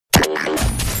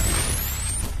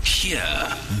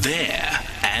Here, there,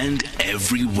 and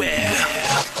everywhere.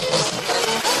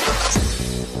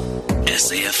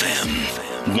 SAFM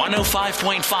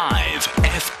 105.5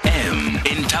 FM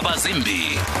in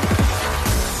Tabazimbi.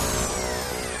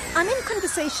 I'm in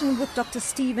conversation with Dr.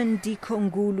 Stephen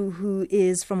NGULU, who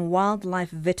is from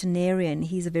Wildlife Veterinarian.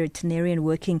 He's a veterinarian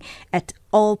working at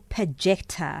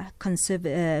Olpejeta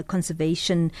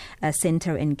Conservation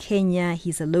Center in Kenya.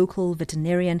 He's a local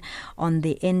veterinarian on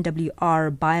the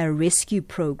NWR Biorescue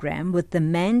Program with the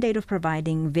mandate of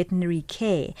providing veterinary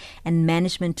care and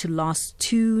management to the last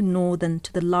two northern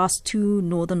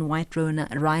white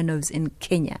rhinos in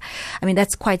Kenya. I mean,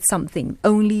 that's quite something.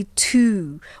 Only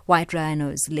 2 white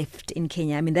rhinos left in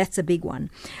Kenya. I mean, that's a big one.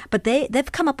 But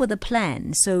they've come up with a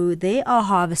plan. So they are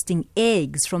harvesting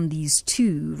eggs from these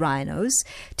 2 rhinos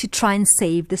to try and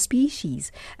save the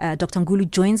species. Dr.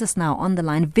 NGULU joins us now on the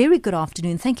line. Very good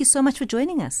afternoon. Thank you so much for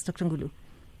joining us, Dr. NGULU.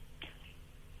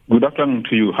 Good afternoon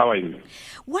to you. How are you?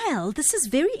 Well, this is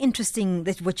very interesting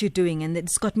that what you're doing, and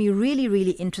it's got me really,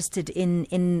 really interested in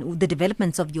the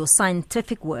developments of your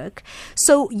scientific work.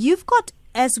 So you've got,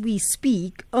 as we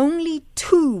speak, only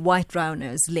 2 white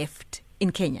rhinos left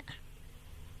in Kenya.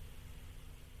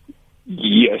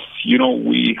 Yes,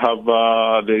 we have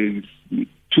the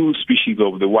 2 species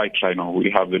of the white rhino. We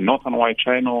have the northern white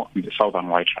rhino and the southern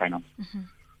white rhino. Mm-hmm.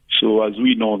 So as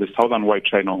we know, the southern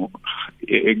white rhino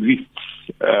exists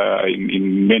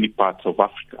in many parts of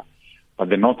Africa, but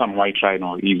the northern white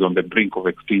rhino is on the brink of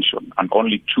extinction, and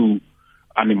only 2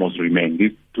 animals remain.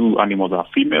 These 2 animals are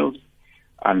females,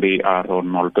 and they are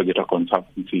on Olpejeta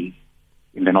Conservancy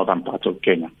in the northern part of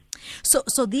Kenya.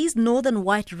 So these northern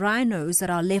white rhinos that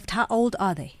are left, how old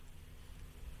are they?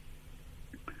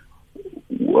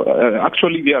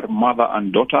 Actually, they are mother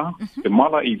and daughter. Mm-hmm. The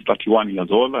mother is 31 years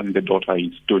old and the daughter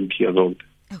is 20 years old.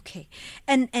 Okay.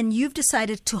 And you've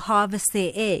decided to harvest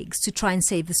their eggs to try and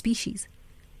save the species?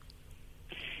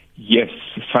 Yes,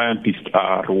 scientists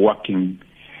are working.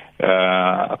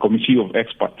 A committee of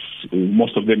experts,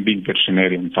 most of them being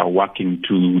veterinarians, are working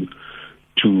to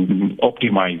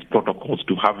optimize protocols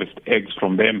to harvest eggs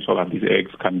from them so that these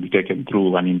eggs can be taken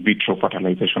through an in vitro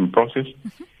fertilization process.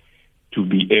 Mm-hmm. To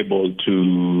be able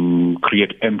to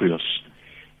create embryos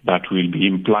that will be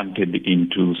implanted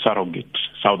into surrogate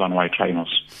southern white rhinos.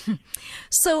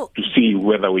 So to see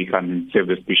whether we can save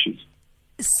the species.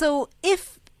 So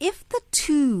if the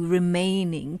 2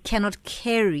 remaining cannot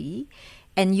carry,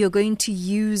 and you're going to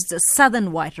use the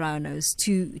southern white rhinos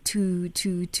to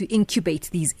incubate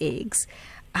these eggs,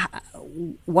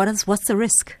 what's the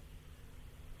risk?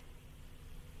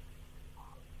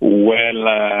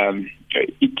 Well,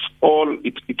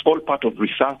 it's all part of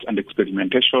research and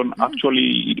experimentation. Mm.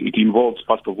 Actually, it involves,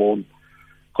 first of all,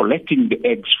 collecting the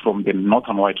eggs from the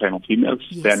northern white rhino females,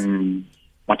 yes. Then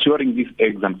maturing these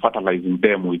eggs and fertilizing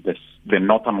them with the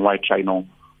northern white rhino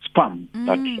sperm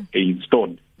that is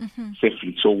stored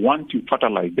safely. So once you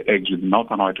fertilize the eggs with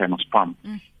northern white rhino sperm,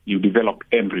 you develop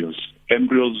embryos.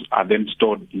 Embryos are then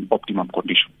stored in optimum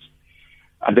conditions.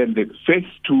 And then the phase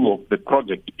 2 of the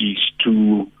project is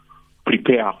to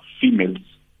prepare females,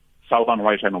 southern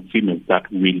white rhino females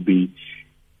that will be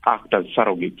act as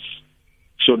surrogates.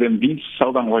 So then these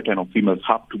southern white rhino females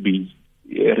have to be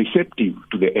receptive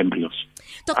to the embryos.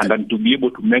 Doctor. And then to be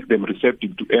able to make them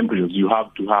receptive to embryos, you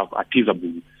have to have a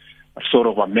teasable, sort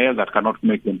of a male that cannot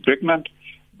make them pregnant,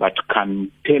 but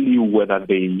can tell you whether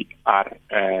they are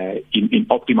in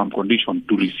optimum condition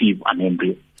to receive an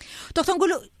embryo. Dr.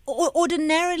 NGULU,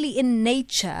 ordinarily in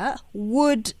nature,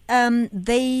 would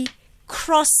they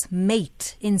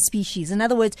cross-mate in species? In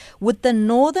other words, would the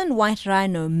northern white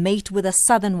rhino mate with a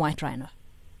southern white rhino?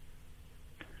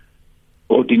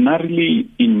 Ordinarily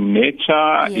in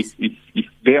nature, yes. if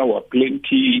there were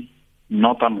plenty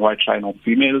northern white rhino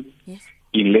females, yes.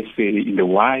 in, let's say, in the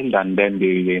wild, and then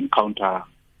they encounter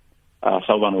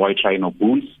southern white rhino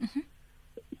bulls,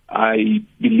 I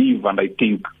believe and I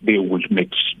think they would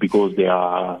mate because they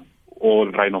are all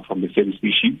rhino from the same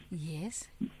species, yes.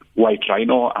 white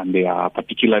rhino, and they are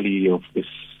particularly of this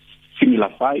similar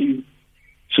size.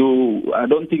 So I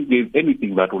don't think there's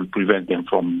anything that will prevent them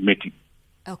from mating.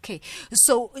 Okay,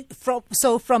 so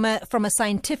from a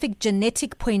scientific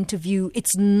genetic point of view,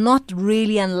 it's not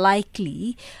really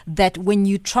unlikely that when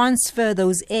you transfer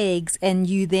those eggs and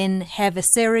you then have a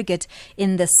surrogate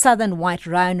in the southern white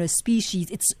rhino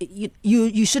species,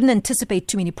 you shouldn't anticipate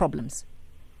too many problems.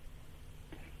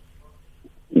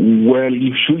 Well,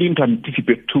 you shouldn't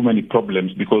anticipate too many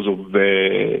problems because of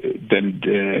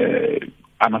the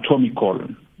anatomical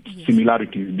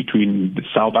similarities between the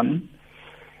southern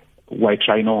white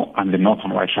rhino and the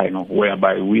northern white rhino,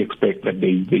 whereby we expect that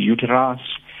the uterus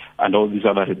and all these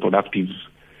other reproductive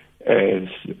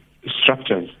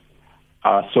structures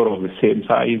are sort of the same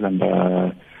size and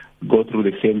go through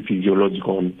the same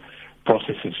physiological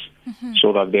processes.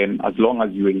 So that then, as long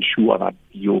as you ensure that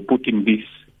you're putting this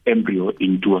embryo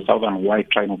into a southern white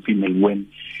rhino female when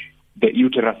the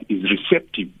uterus is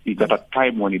receptive, is at a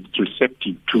time when it's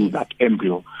receptive to that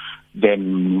embryo,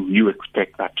 then you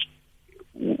expect that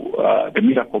the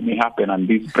miracle may happen and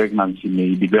this pregnancy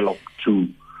may develop to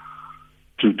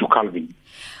calving.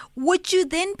 Would you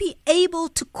then be able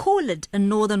to call it a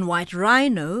northern white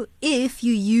rhino if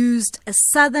you used a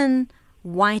southern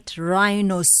white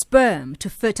rhino sperm to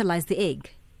fertilize the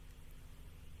egg?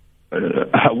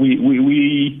 We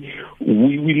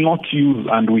will not use,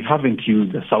 and we haven't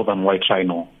used the southern white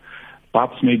rhino.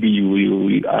 Perhaps maybe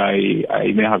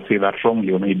I may have said that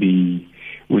wrongly, or maybe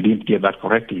we didn't get that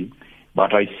correctly.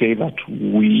 But I say that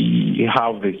we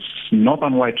have this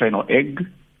northern white rhino egg.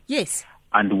 Yes.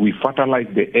 And we fertilize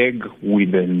the egg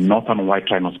with the northern white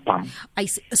rhino sperm. I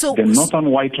see. So the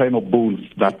northern white rhino bulls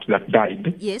that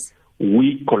died. Yes.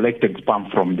 We collected sperm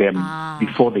from them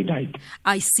before they died.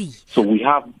 I see. So we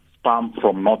have sperm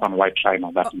from northern white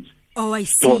rhino that is. Oh, I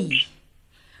see. Stored.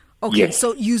 Okay, Yes.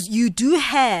 so you do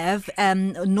have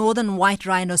northern white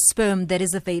rhino sperm that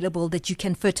is available that you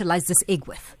can fertilize this egg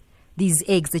with. These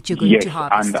eggs that you're going to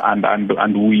harvest.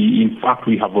 And we, in fact,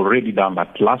 we have already done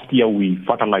that. Last year we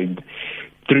fertilized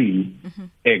 3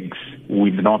 eggs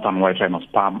with northern white rhino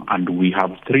sperm, and we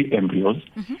have 3 embryos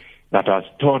that are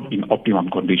stored in optimum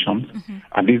conditions,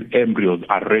 and these embryos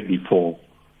are ready for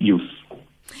use.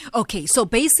 Okay, so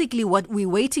basically what we're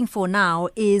waiting for now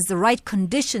is the right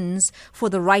conditions for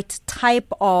the right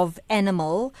type of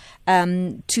animal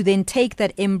to then take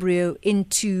that embryo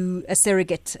into a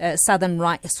surrogate, southern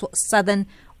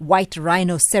white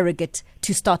rhino surrogate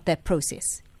to start that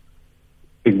process.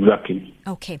 Exactly.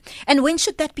 Okay. And when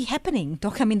should that be happening,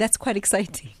 Doc? I mean, that's quite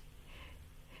exciting.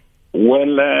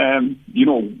 Well,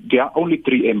 there are only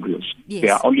 3 embryos. Yes.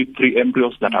 There are only 3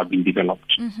 embryos that have been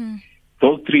developed.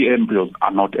 Those 3 embryos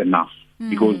are not enough,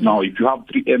 because now if you have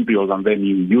 3 embryos and then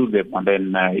you use them and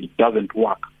then it doesn't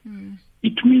work,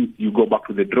 it means you go back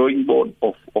to the drawing board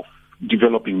of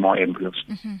developing more embryos.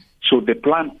 So the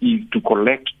plan is to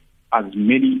collect as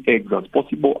many eggs as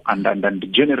possible and then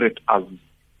generate as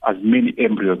many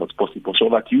embryos as possible, so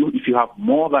that if you have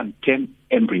more than 10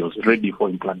 embryos ready for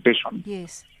implantation,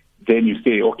 Yes. then you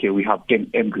say, okay, we have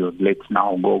 10 embryos, let's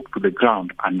now go to the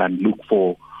ground and then look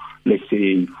for, let's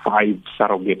say, 5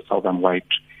 surrogate southern white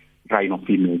rhino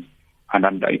females, and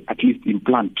then at least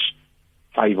implant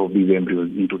 5 of these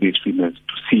embryos into these females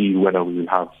to see whether we will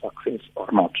have success or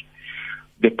not.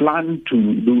 The plan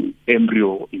to do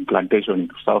embryo implantation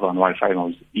into southern white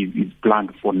rhinos is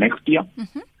planned for next year,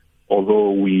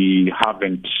 although we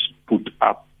haven't put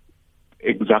up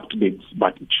exact dates,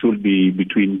 but it should be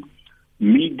between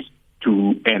mid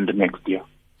to end next year.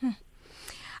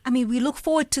 I mean, we look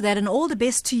forward to that, and all the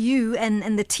best to you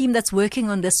and the team that's working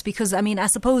on this, because, I mean, I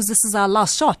suppose this is our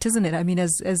last shot, isn't it? I mean,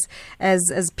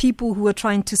 as people who are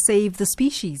trying to save the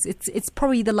species, it's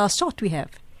probably the last shot we have.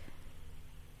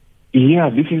 Yeah,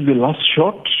 this is the last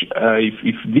shot.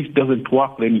 If this doesn't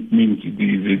work, then it means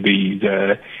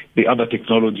the other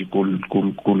technology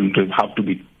could have to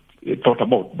be thought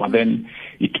about. But then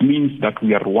it means that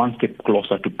we are one step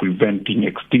closer to preventing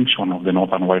extinction of the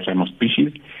northern white rhino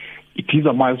species. It is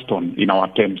a milestone in our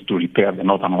attempts to repair the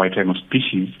northern white rhino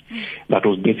species that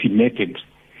was decimated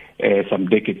some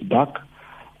decades back.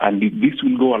 And this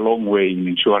will go a long way in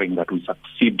ensuring that we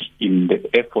succeed in the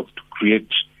efforts to create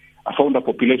a founder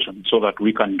population, so that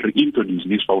we can reintroduce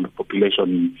this founder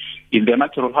population in their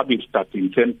natural habitat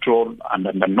in Central and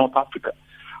North Africa.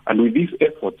 And with these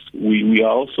efforts, we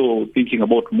are also thinking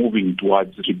about moving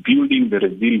towards rebuilding the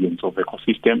resilience of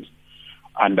ecosystems,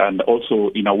 and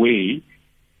also in a way,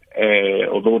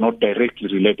 although not directly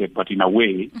related, but in a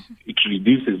way, it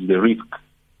reduces the risk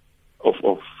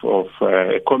of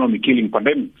economy killing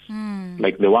pandemics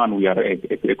like the one we are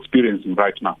experiencing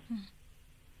right now.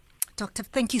 Doctor,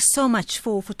 thank you so much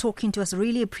for talking to us.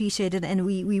 Really appreciate it, and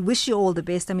we wish you all the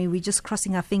best. I mean, we're just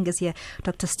crossing our fingers here.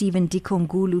 Dr. Stephen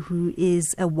NGULU, who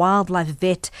is a wildlife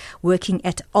vet working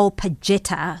at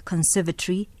Olpejeta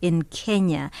Conservancy in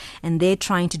Kenya, and they're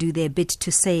trying to do their bit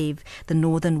to save the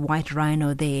northern white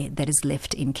rhino there that is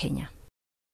left in Kenya.